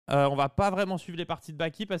On va pas vraiment suivre les parties de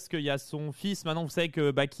Baki parce qu'il y a son fils. Maintenant, vous savez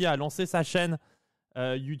que Baki a lancé sa chaîne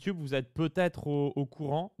YouTube. Vous êtes peut-être au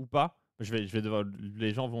courant ou pas.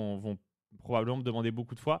 Les gens vont probablement me demander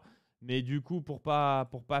beaucoup de fois. Mais du coup, pour pas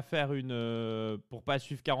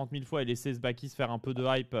suivre 40 000 fois et laisser ce Baki se faire un peu de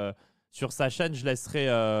hype sur sa chaîne, je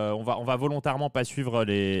laisserai. On va volontairement pas suivre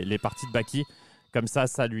les parties de Baki. Comme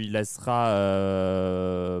ça lui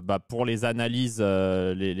laissera pour les analyses,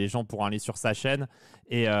 les gens pourront aller sur sa chaîne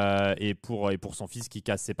et pour son fils qui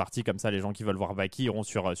casse ses parties. Comme ça, les gens qui veulent voir Baki iront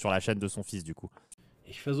sur la chaîne de son fils du coup.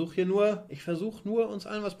 Ich versuche nur, uns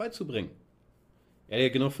allen was beizubringen. Ja,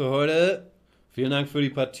 genug für heute. Vielen Dank für die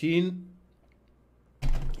Partien.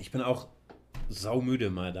 Ich bin auch saumüde,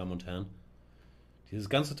 meine Damen und Herren. Dieses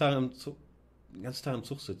ganze Tag im Zug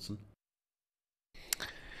sitzen.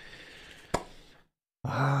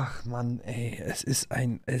 Ach Mann, ey, es ist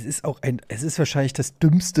wahrscheinlich das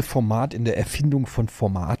dümmste Format in der Erfindung von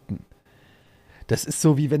Formaten. Das ist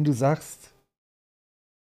so, wie wenn du sagst,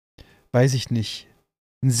 weiß ich nicht,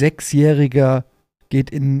 ein 6-Jähriger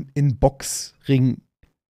geht in Boxring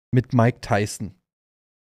mit Mike Tyson.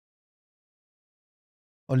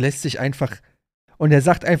 Und lässt sich einfach, und er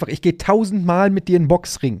sagt einfach, ich gehe 1000-mal mit dir in den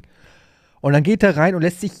Boxring. Und dann geht er rein und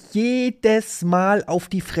lässt sich jedes Mal auf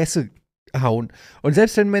die Fresse hauen. Und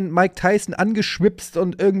selbst wenn Mike Tyson angeschwipst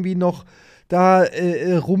und irgendwie noch da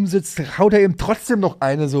rumsitzt, haut er ihm trotzdem noch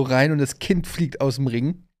eine so rein und das Kind fliegt aus dem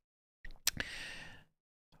Ring.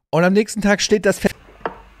 Und am nächsten Tag steht das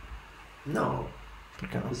No,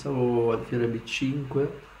 perché no? Pensavo al fiore B5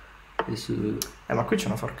 e su... ma qui c'è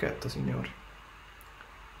una forchetta, signore.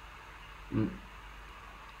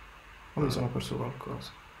 O mi sono perso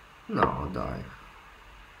qualcosa? No, dai.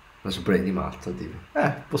 Adesso prendi Malta, tipo.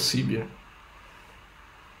 Possibile.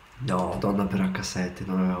 No, donna per H7,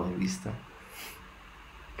 non l'avevamo vista.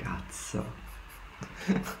 Cazzo.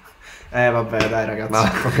 Vabbè, dai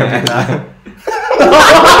ragazzi.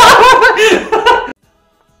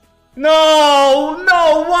 No,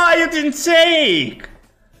 why you didn't take?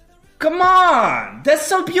 Come on, that's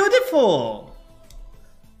so beautiful.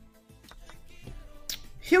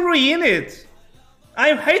 He ruined it.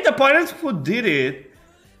 I hate the opponents who did it.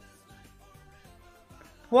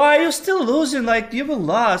 Why are you still losing like you were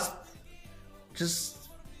lost? Just...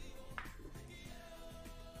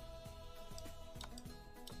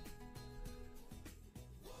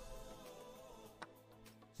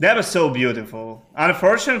 That was so beautiful.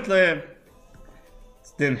 Unfortunately, it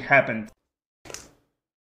didn't happen.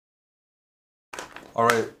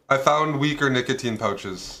 Alright, I found weaker nicotine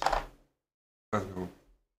pouches. What?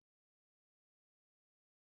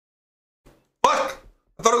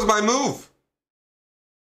 I thought it was my move.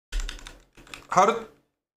 How did...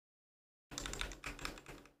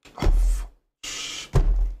 Oh, fuck.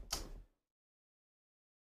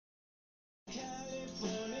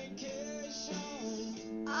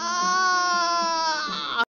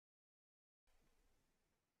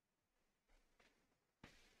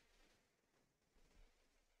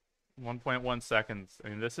 1.1 seconds. I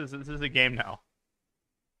mean, this is a game now.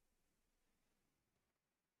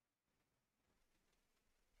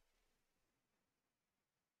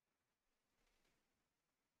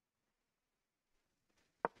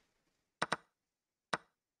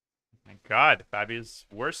 My God, Fabi's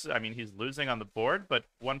worse. I mean, he's losing on the board, but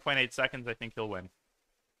 1.8 seconds, I think he'll win.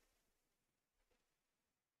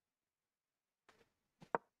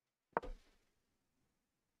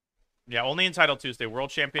 Yeah, only in Title Tuesday, world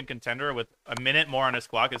champion contender with a minute more on his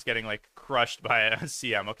clock is getting, like, crushed by a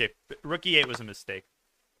CM. Okay, Rookie 8 was a mistake.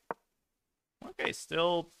 Okay,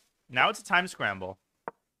 still... Now it's a time scramble.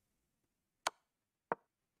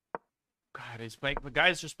 God, he's playing... The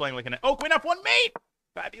guy's just playing like an... Oh, queen F1 mate!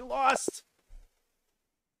 Fabi lost!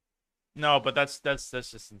 No, but that's just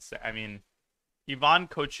insane. I mean, Ivan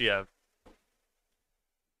Kochiev.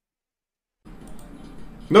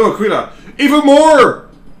 No, Aquila! Even more!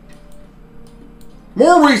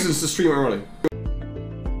 More reasons to stream early.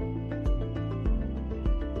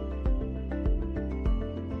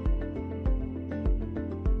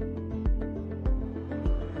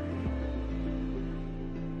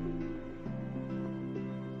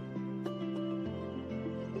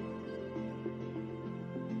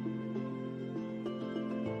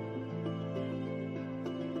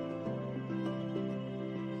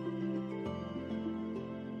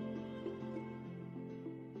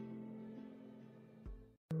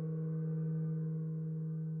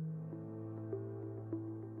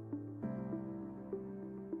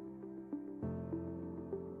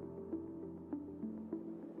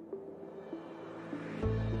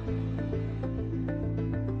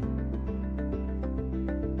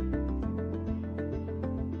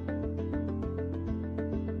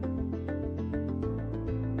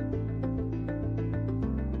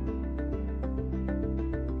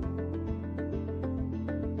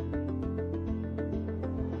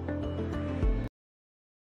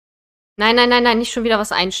 Nein, nein, nein, nein, nicht schon wieder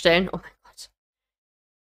was einstellen. Oh mein Gott.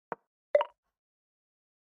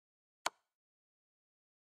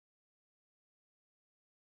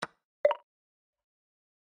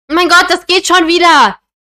 Oh mein Gott, das geht schon wieder.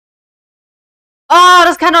 Oh,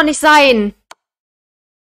 das kann doch nicht sein.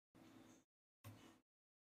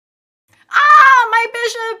 Ah, my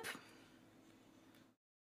bishop!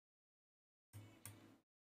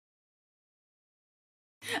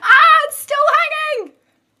 Ah, it's still hanging!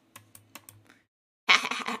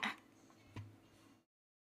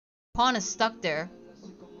 Pawn is stuck there.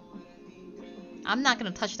 I'm not gonna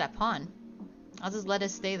touch that pawn. I'll just let it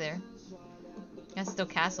stay there. I still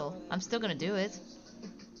castle. I'm still gonna do it.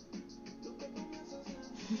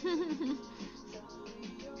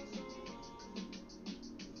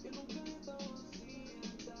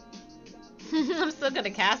 I'm still gonna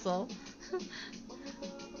castle.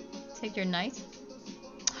 Take your knight.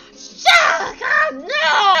 Shut up!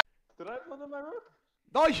 No! Did I blunder my rook?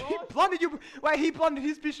 No, you blundered your... Wait, he blundered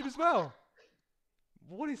his bishop as well.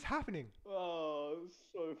 What is happening? Oh, I'm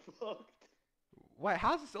so fucked. Wait,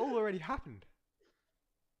 how's this all already happened?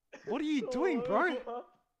 What are you doing, bro?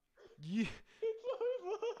 You... It's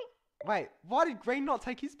over. Wait, why did Green not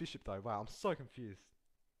take his bishop though? Wow, I'm so confused.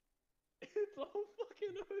 It's all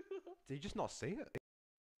fucking over. Did you just not see it?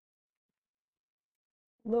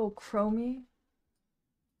 Little Chromie.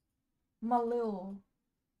 My little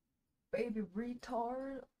baby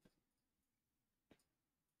retard.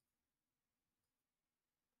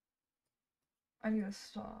 I need to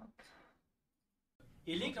stop.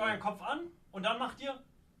 Ihr legt euren Kopf an und dann macht ihr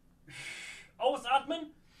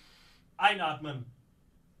ausatmen, einatmen.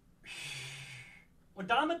 Und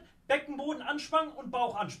damit Beckenboden anspannen und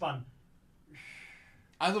Bauch anspannen.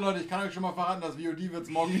 Also Leute, ich kann euch schon mal verraten, das VOD wird es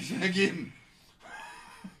morgen nicht mehr geben.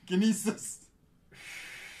 Genießt es.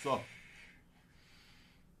 So.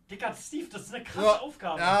 Digga, Steve, das ist eine krasse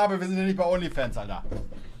Aufgabe. Ja, aber wir sind ja nicht bei OnlyFans, Alter.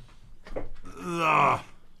 So. Ah!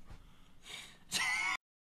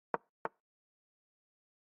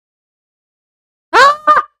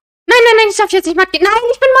 Nein, nein, nein, ich darf jetzt nicht Matt gehen. Nein,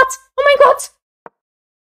 ich bin Matt. Oh mein Gott.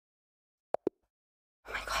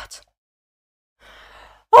 Oh mein Gott.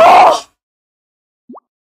 Oh!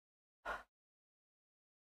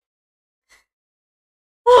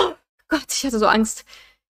 Oh Gott, ich hatte so Angst.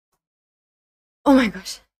 Oh mein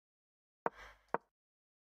Gott.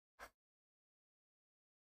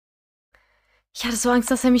 Ich hatte so Angst,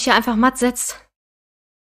 dass er mich hier einfach matt setzt.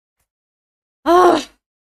 Oh.